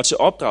vejledning og til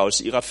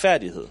opdragelse i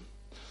retfærdighed.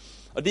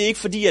 Og det er ikke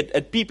fordi,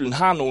 at Bibelen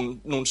har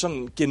nogle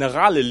sådan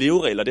generelle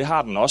leveregler, det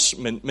har den også,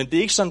 men det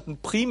er ikke sådan den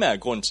primære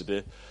grund til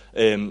det,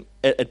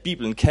 at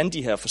Bibelen kan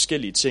de her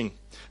forskellige ting.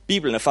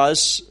 Bibelen er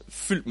faktisk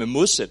fyldt med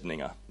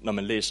modsætninger, når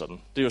man læser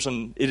den. Det er jo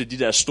sådan et af de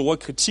der store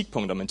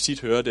kritikpunkter, man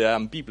tit hører, det er,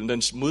 at Bibelen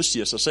den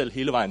modsiger sig selv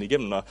hele vejen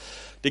igennem, og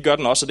det gør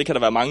den også, og det kan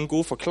der være mange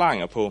gode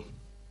forklaringer på.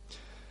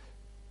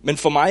 Men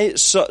for mig,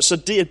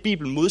 så det, at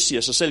Bibelen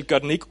modsiger sig selv, gør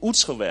den ikke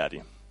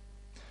utroværdig.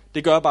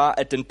 Det gør bare,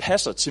 at den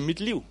passer til mit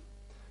liv.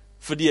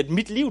 Fordi at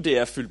mit liv, det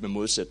er fyldt med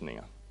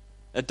modsætninger.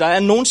 At der er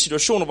nogle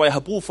situationer, hvor jeg har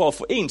brug for at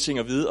få én ting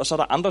at vide, og så er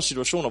der andre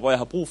situationer, hvor jeg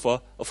har brug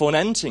for at få en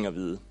anden ting at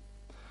vide.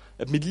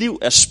 At mit liv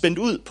er spændt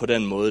ud på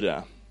den måde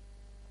der.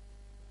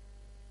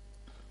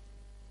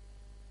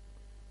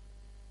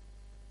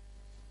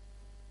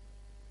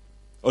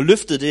 Og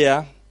løftet det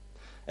er,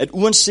 at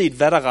uanset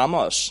hvad der rammer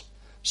os,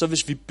 så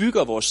hvis vi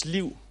bygger vores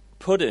liv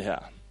på det her,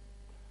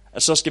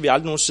 at så skal vi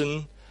aldrig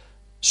nogensinde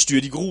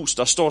styrt i grus.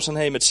 Der står sådan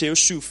her i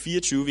Matthæus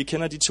 7:24. Vi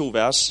kender de to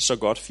vers så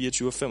godt,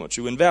 24 og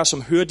 25. Enhver,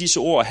 som hører disse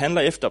ord og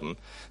handler efter dem,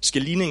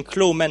 skal ligne en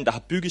klog mand, der har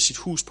bygget sit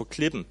hus på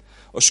klippen.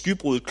 Og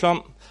skybruddet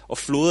klom, og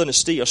floderne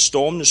steg, og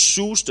stormene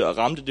suste og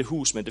ramte det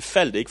hus, men det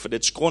faldt ikke, for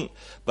dets grund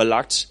var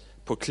lagt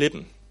på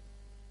klippen.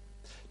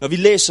 Når vi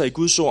læser i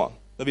Guds ord,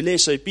 når vi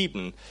læser i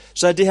Bibelen,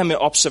 så er det her med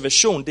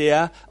observation, det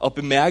er at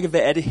bemærke,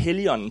 hvad er det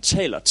Helligånden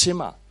taler til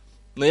mig.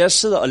 Når jeg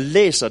sidder og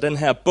læser den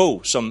her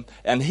bog, som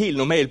er en helt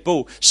normal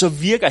bog, så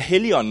virker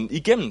Helligånden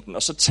igennem den,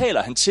 og så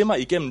taler han til mig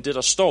igennem det,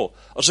 der står.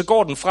 Og så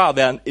går den fra at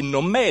være en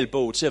normal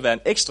bog til at være en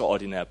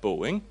ekstraordinær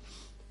bog, ikke?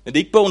 Men det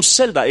er ikke bogen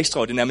selv, der er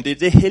ekstraordinær, men det er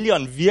det,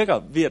 Helligånden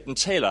virker ved, at den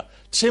taler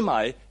til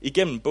mig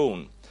igennem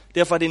bogen.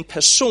 Derfor er det en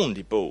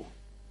personlig bog.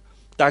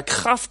 Der er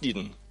kraft i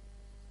den.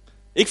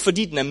 Ikke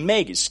fordi den er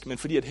magisk, men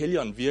fordi at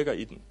Helligånden virker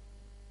i den.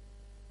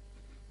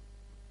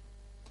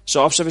 Så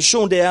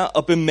observation, det er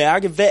at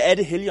bemærke, hvad er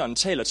det, Helligånden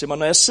taler til mig.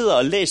 Når jeg sidder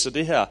og læser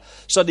det her,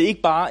 så er det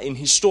ikke bare en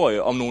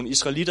historie om nogle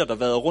israelitter, der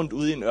vader rundt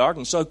ude i en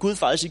ørken. Så er Gud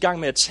faktisk i gang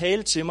med at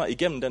tale til mig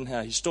igennem den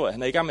her historie.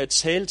 Han er i gang med at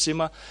tale til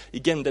mig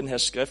igennem den her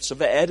skrift. Så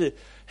hvad er det,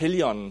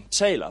 Helligånden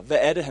taler? Hvad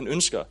er det, han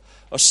ønsker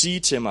at sige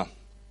til mig?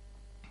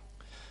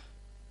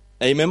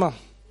 Er I med mig?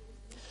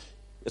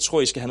 Jeg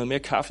tror, I skal have noget mere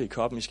kaffe i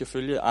koppen. I skal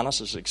følge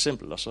Anders'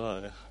 eksempel, og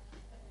så...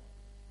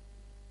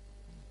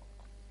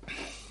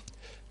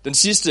 Den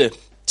sidste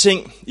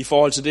ting i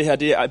forhold til det her,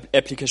 det er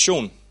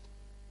applikation.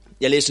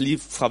 Jeg læser lige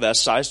fra vers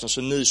 16 og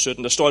så ned i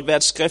 17. Der står, at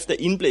hvert skrift er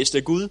indblæst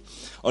af Gud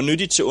og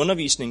nyttigt til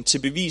undervisning, til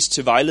bevis,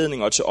 til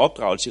vejledning og til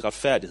opdragelse i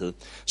retfærdighed.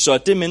 Så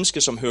at det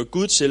menneske, som hører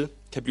Gud til,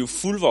 kan blive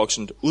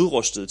fuldvoksent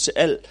udrustet til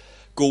al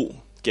god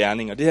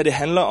gerning. Og det her, det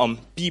handler om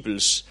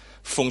Bibels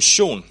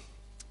funktion.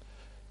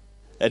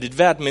 At et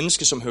hvert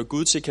menneske, som hører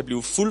Gud til, kan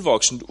blive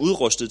fuldvoksent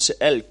udrustet til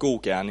al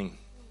god gerning.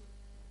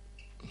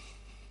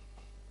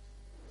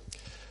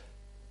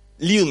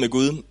 Livet med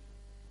Gud,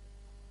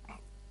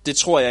 det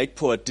tror jeg ikke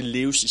på, at det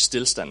leves i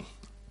stilstand.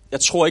 Jeg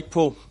tror ikke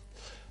på,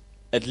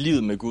 at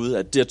livet med Gud,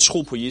 at det at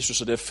tro på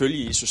Jesus og det at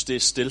følge Jesus, det er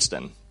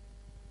stilstand.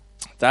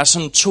 Der er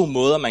sådan 2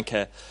 måder,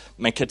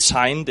 man kan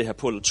tegne det her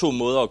på, eller 2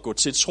 måder at gå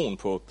til troen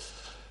på.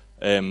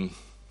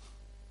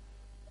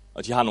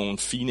 Og de har nogle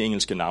fine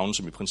engelske navne,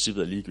 som i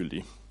princippet er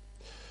ligegyldige.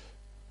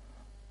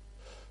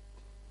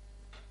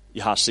 I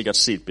har sikkert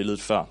set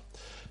billedet før.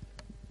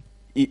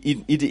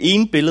 I det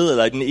ene billede,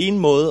 eller i den ene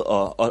måde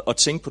at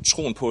tænke på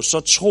troen på, så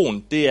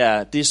troen, det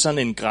er sådan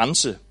en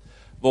grænse,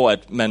 hvor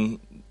at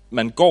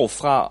man går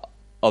fra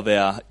at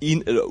være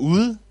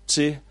ude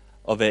til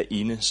at være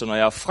inde. Så når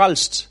jeg er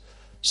frelst,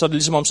 så er det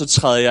ligesom om, så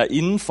træder jeg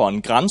inden for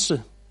en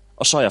grænse,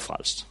 og så er jeg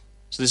frelst.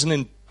 Så det er sådan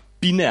en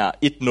binær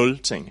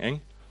 1-0 ting, ikke?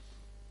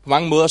 På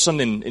mange måder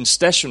sådan en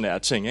stationær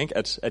ting, ikke?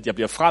 At jeg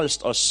bliver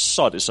frelst, og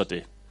så er det så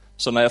det.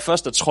 Så når jeg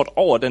først er trådt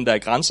over den der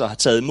grænse og har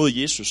taget imod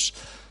Jesus,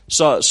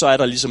 så er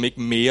der ligesom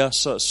ikke mere,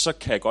 så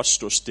kan jeg godt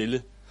stå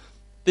stille.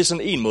 Det er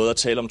sådan en måde at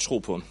tale om tro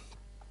på.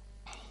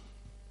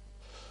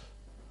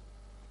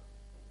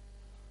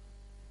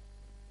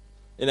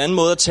 En anden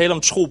måde at tale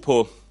om tro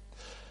på,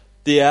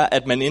 det er,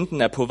 at man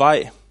enten er på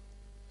vej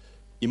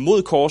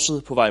imod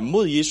korset, på vej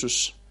mod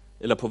Jesus,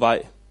 eller på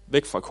vej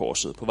væk fra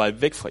korset, på vej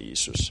væk fra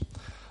Jesus.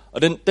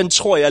 Og den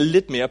tror jeg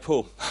lidt mere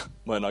på,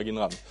 må jeg nok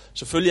indrømme.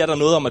 Selvfølgelig er der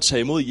noget om at tage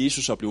imod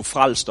Jesus og blive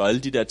frelst og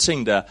alle de der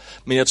ting der,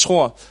 men jeg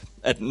tror,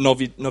 at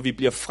når vi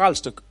bliver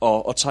frelst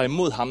og tager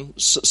imod ham,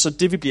 så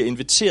det vi bliver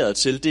inviteret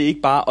til, det er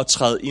ikke bare at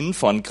træde inden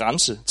for en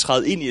grænse,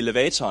 træde ind i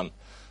elevatoren,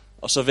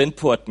 og så vente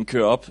på, at den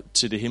kører op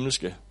til det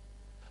himmelske.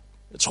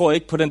 Jeg tror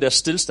ikke på den der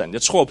stilstand.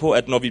 Jeg tror på,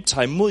 at når vi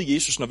tager imod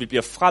Jesus, når vi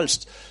bliver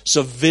frelst,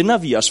 så vender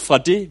vi os fra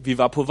det, vi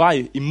var på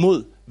vej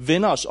imod,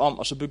 vender os om,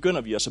 og så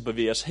begynder vi os at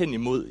bevæge os hen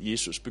imod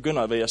Jesus,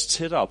 begynder at bevæge os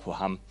tættere på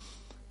ham.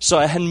 Så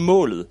er han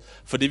målet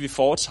for det, vi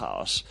foretager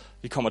os.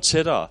 Vi kommer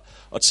tættere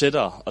og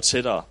tættere og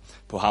tættere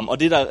på ham. Og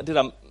det er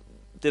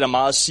der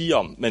meget at sige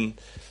om, men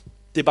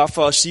det er bare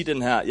for at sige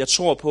den her. Jeg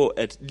tror på,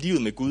 at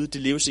livet med Gud,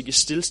 det leves ikke i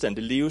stilstand,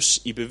 det leves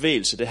i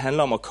bevægelse. Det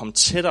handler om at komme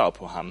tættere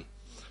på ham.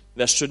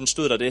 Vers 17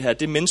 stod der det her.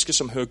 Det menneske,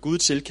 som hører Gud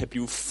til, kan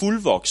blive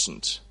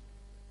fuldvoksent,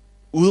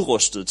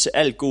 udrustet til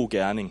al god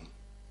gerning.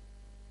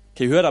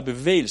 Kan I høre, der er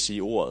bevægelse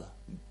i ordet?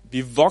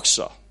 Vi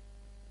vokser,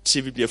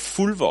 til vi bliver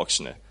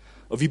fuldvoksne,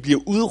 og vi bliver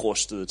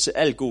udrustet til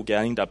al god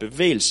gerning. Der er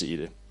bevægelse i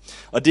det.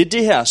 Og det er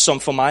det her, som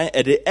for mig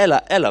er det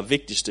aller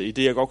vigtigste i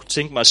det, jeg godt kunne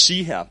tænke mig at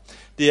sige her.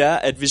 Det er,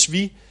 at hvis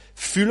vi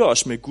fylder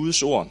os med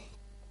Guds ord,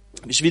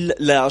 hvis vi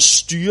lader os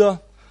styre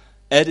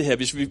af det her,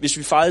 hvis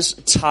vi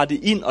faktisk tager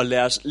det ind og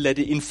lader det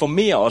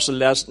informere os og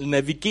lader os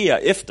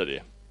navigere efter det.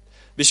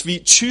 Hvis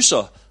vi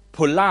tysser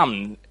på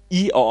larmen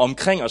i og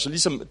omkring os og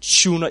ligesom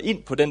tuner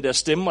ind på den der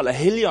stemme og lader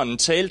Helligånden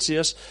tale til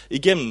os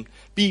igennem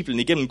Bibelen,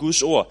 igennem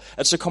Guds ord,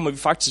 at så kommer vi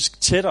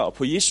faktisk tættere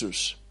på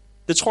Jesus.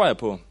 Det tror jeg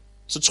på.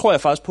 Så tror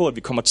jeg faktisk på, at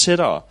vi kommer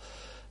tættere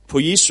på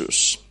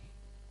Jesus.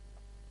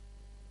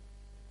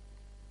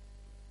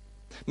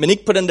 Men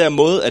ikke på den der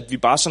måde, at vi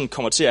bare sådan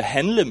kommer til at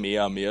handle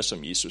mere og mere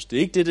som Jesus. Det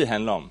er ikke det, det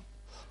handler om.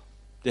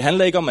 Det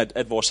handler ikke om,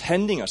 at vores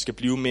handlinger skal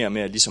blive mere og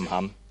mere ligesom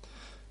ham.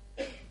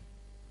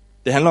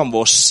 Det handler om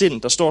vores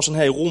sind. Der står sådan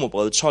her i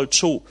Romerbrevet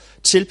 12:2.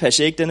 Tilpas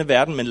jer ikke denne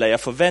verden, men lad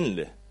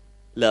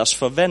os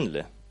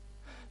forvandle.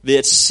 Ved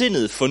at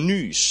sindet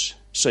fornyes,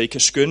 så I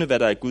kan skønne, hvad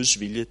der er Guds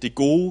vilje. Det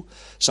gode,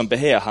 som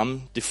behager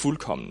ham, det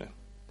fuldkomne.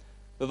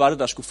 Hvad var det,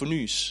 der skulle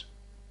fornyes?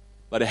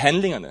 Var det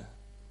handlingerne?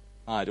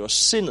 Nej, det var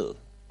sindet,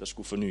 der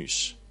skulle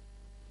fornyes.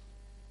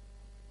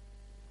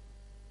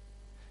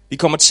 Vi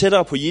kommer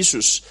tættere på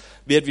Jesus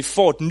ved, at vi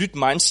får et nyt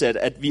mindset,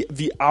 at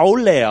vi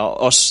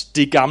aflærer os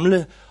det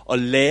gamle og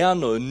lærer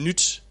noget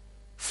nyt.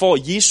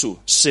 For Jesu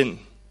sind,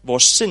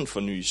 vores sind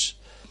fornyes.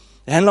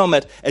 Det handler om,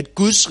 at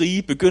Guds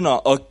rige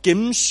begynder at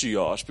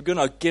gennemsyre os,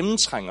 begynder at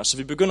gennemtrænge os, så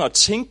vi begynder at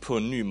tænke på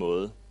en ny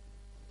måde.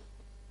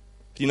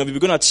 Fordi når vi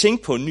begynder at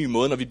tænke på en ny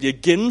måde, når vi bliver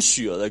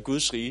gennemsyret af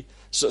Guds rige,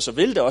 så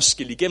vil det også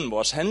skille igennem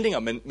vores handlinger,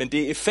 men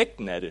det er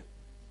effekten af det.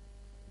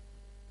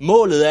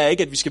 Målet er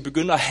ikke, at vi skal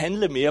begynde at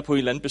handle mere på en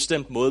eller anden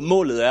bestemt måde.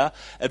 Målet er,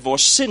 at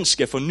vores sind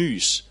skal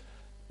fornyes.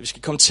 Vi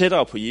skal komme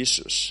tættere på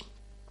Jesus.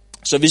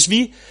 Så hvis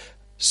vi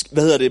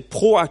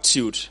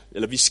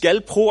vi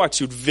skal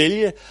proaktivt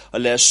vælge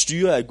at lade os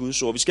styre af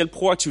Guds ord. Vi skal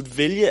proaktivt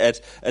vælge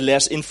at lade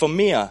os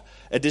informere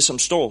af det, som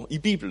står i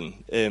Bibelen.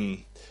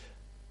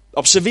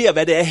 Observere,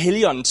 hvad det er,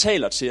 Helligånden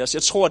taler til os.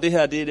 Jeg tror, det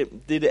her det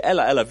er det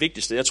aller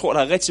vigtigste. Jeg tror, der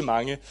er rigtig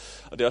mange,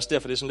 og det er også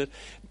derfor, det er sådan lidt.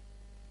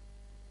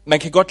 Man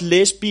kan godt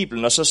læse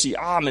Bibelen og så sige,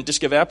 men det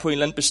skal være på en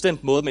eller anden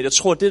bestemt måde, men jeg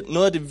tror, at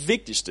noget af det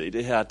vigtigste i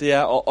det her, det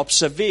er at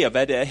observere,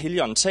 hvad det er,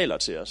 Helligånden taler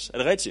til os. Er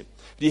det rigtigt?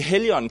 Fordi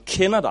Helligånden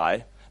kender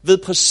dig, ved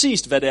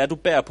præcis, hvad det er, du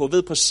bærer på,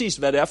 ved præcis,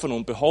 hvad det er for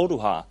nogle behov, du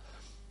har.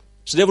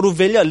 Så der, hvor du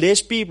vælger at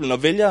læse Bibelen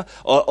og vælger at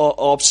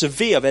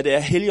observere, hvad det er,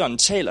 Helligånden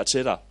taler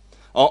til dig,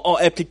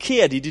 og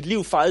applikere det i dit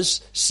liv,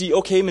 faktisk sige,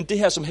 okay, men det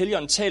her, som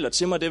Helligånden taler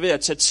til mig, det vil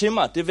jeg tage til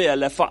mig, det vil jeg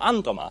lade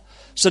forandre mig.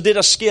 Så det,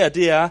 der sker,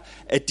 det er,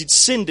 at dit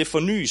sind, det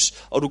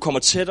fornyes, og du kommer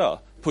tættere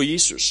på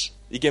Jesus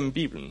igennem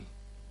Bibelen.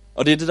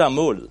 Og det er det, der er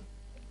målet.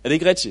 Er det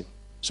ikke rigtigt?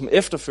 Som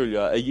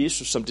efterfølger af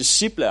Jesus, som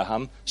disciple af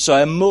ham, så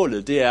er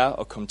målet, det er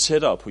at komme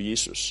tættere på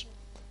Jesus.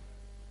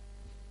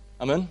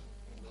 Amen.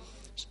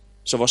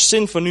 Så vores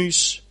sind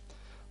fornyes,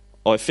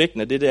 og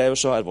effekten af det er jo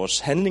så, at vores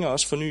handlinger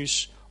også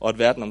fornyes, og at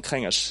verden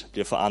omkring os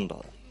bliver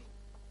forandret.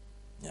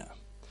 Ja.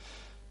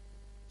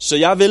 Så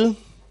jeg vil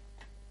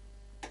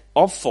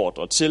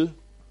opfordre til,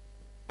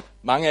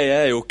 mange af jer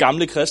er jo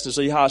gamle kristne,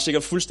 så I har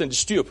sikkert fuldstændig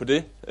styr på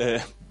det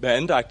med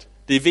andagt.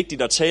 Det er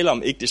vigtigt at tale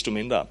om, ikke desto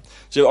mindre.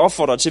 Så jeg vil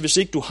opfordre til, hvis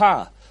ikke du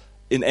har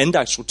en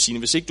andagtsrutine,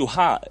 hvis ikke du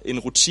har en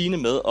rutine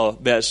med at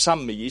være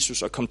sammen med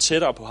Jesus og komme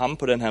tættere på ham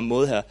på den her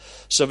måde her,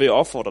 så vil jeg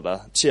opfordre dig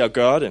til at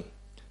gøre det.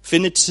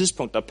 Find et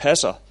tidspunkt, der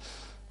passer.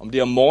 Om det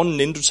er om morgenen,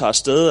 inden du tager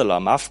afsted, eller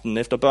om aftenen,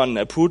 efter børnene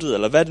er puttet,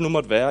 eller hvad det nu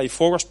måtte være i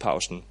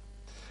frokostpausen.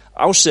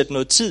 Afsæt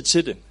noget tid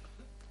til det.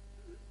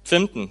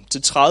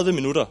 15-30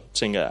 minutter,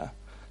 tænker jeg.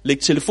 Læg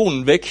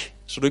telefonen væk,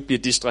 så du ikke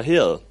bliver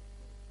distraheret.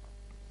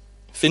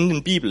 Find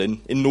en bibel,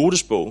 en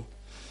notesbog,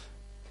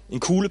 en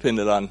kuglepen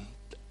eller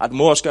du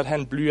må også godt have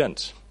en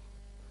blyant.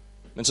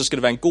 Men så skal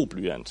det være en god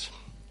blyant.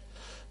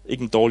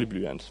 Ikke en dårlig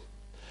blyant.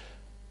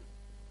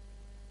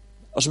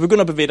 Og så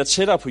begynd at bevæge dig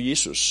tættere på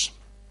Jesus.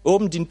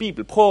 Åbn din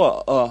bibel.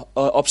 Prøv at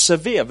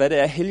observere, hvad det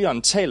er,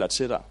 Helligånden taler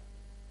til dig.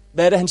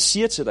 Hvad er det, han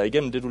siger til dig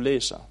igennem det, du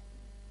læser?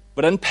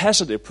 Hvordan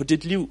passer det på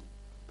dit liv,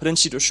 på den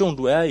situation,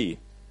 du er i?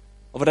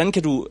 Og hvordan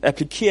kan du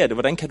applikere det?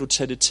 Hvordan kan du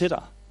tage det til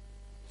dig?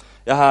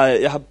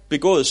 Jeg har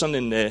begået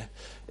sådan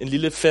en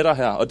lille fætter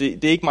her, og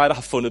det er ikke mig, der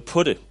har fundet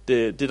på det.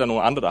 Det er der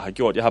nogle andre, der har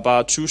gjort. Jeg har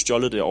bare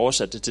tyvstjålet det og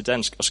oversat det til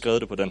dansk og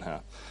skrevet det på den her.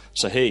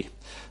 Så hey,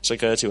 så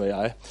kreativ er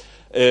jeg.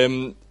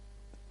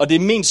 Og det er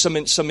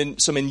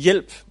ment som en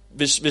hjælp,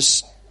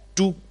 hvis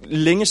du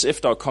længes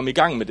efter at komme i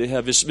gang med det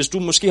her. Hvis du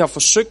måske har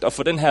forsøgt at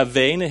få den her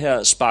vane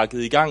her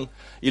sparket i gang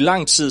i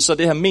lang tid, så er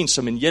det her ment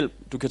som en hjælp.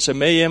 Du kan tage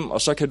med hjem,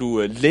 og så kan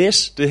du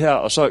læse det her,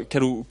 og så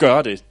kan du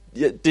gøre det.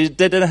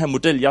 Det er den her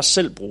model, jeg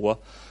selv bruger.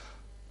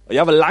 Og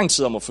jeg var lang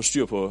tid om at få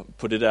styr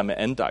på det der med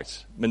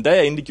andagt. Men da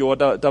jeg endelig gjorde,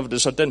 der var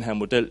det så den her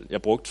model,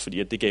 jeg brugte, fordi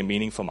at det gav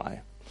mening for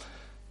mig.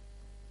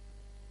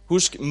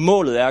 Husk,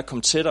 målet er at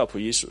komme tættere på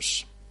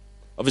Jesus.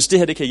 Og hvis det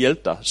her det kan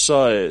hjælpe dig, så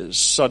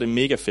er det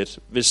mega fedt.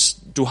 Hvis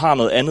du har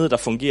noget andet, der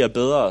fungerer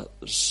bedre,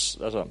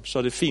 så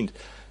er det fint.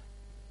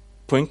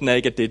 Pointen er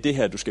ikke, at det er det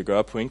her, du skal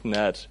gøre. Pointen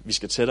er, at vi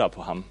skal tættere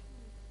på ham.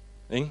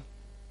 Ikke?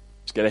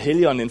 Skal der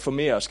Helligånden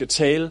informere og skal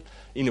tale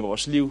ind i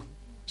vores liv,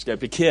 skal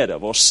applikere det,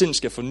 og vores sind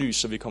skal fornyes,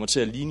 så vi kommer til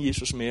at ligne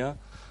Jesus mere.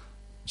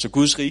 Så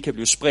Guds rige kan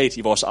blive spredt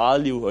i vores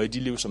eget liv og i de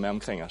liv, som er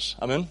omkring os.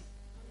 Amen?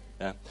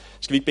 Ja.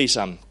 Skal vi ikke bede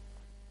sammen?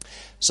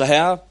 Så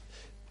Herre,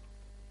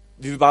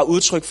 vi vil bare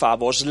udtrykke, far,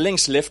 vores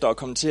længsel efter at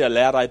komme til at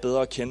lære dig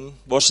bedre at kende.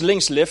 Vores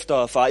længsel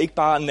efter, far, ikke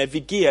bare at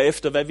navigere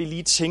efter, hvad vi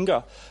lige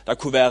tænker, der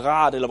kunne være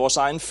rart, eller vores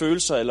egne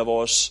følelser, eller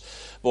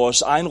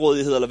vores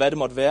egenrådighed, eller hvad det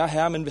måtte være,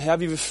 Herre. Men Herre,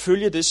 vi vil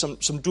følge det,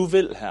 som du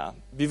vil, Herre.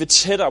 Vi vil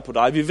tættere på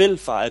dig. Vi vil,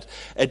 far,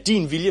 at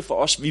din vilje for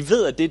os, vi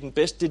ved, at det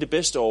er det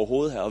bedste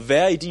overhovedet, Herre. At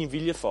være i din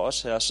vilje for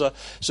os, Herre.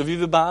 Så vi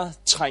vil bare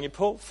trænge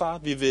på, far.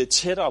 Vi vil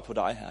tættere på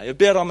dig, Herre. Jeg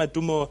beder dig om, at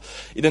du må,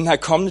 i den her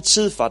kommende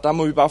tid, far, der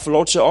må vi bare få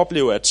lov til at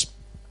opleve, at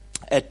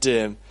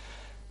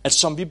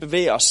som vi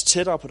bevæger os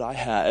tættere på dig,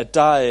 her,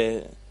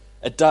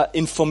 at der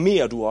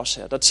informerer du os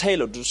her, der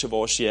taler du til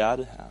vores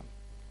hjerte her.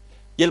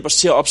 Hjælp os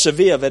til at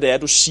observere, hvad det er,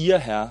 du siger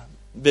her.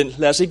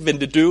 Lad os ikke vende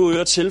det døve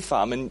øre til,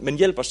 far, men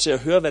hjælp os til at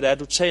høre, hvad det er,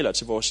 du taler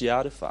til vores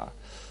hjerte, far.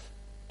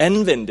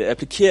 Anvend det,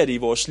 appliker det i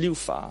vores liv,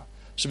 far,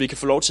 så vi kan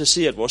få lov til at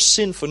se, at vores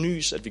sind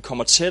fornyes, at vi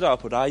kommer tættere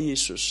på dig,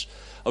 Jesus,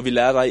 og vi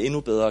lærer dig endnu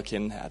bedre at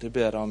kende her. Det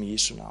beder jeg dig om i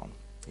Jesu navn.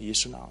 I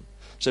Jesu navn.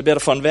 Så jeg beder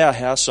dig for enhver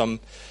her, som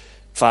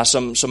Far,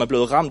 som er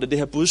blevet ramt af det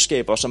her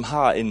budskab, og som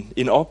har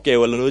en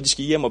opgave eller noget, de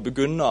skal hjem og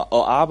begynde at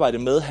arbejde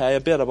med her.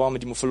 Jeg beder dig bare om,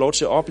 at de må få lov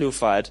til at opleve,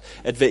 far,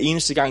 at hver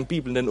eneste gang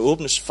Bibelen den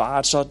åbnes, far,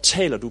 at så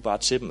taler du bare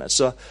til dem.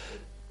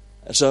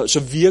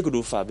 Så virker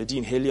du, far, ved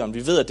din Helligånd.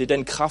 Vi ved, at det er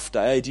den kraft,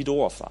 der er i dit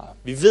ord, far.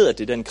 Vi ved, at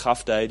det er den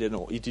kraft, der er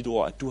i dit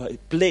ord, at du har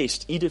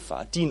blæst i det,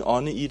 far. Din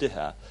ånde i det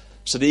her.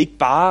 Så det er ikke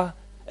bare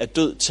er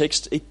død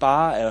tekst, ikke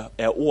bare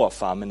er ord,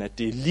 far, men at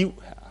det er liv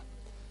her.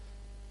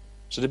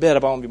 Så det beder jeg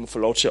dig bare om, vi må få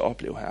lov til at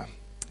opleve her.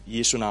 I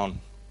Jesu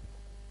navn.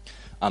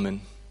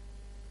 Amen.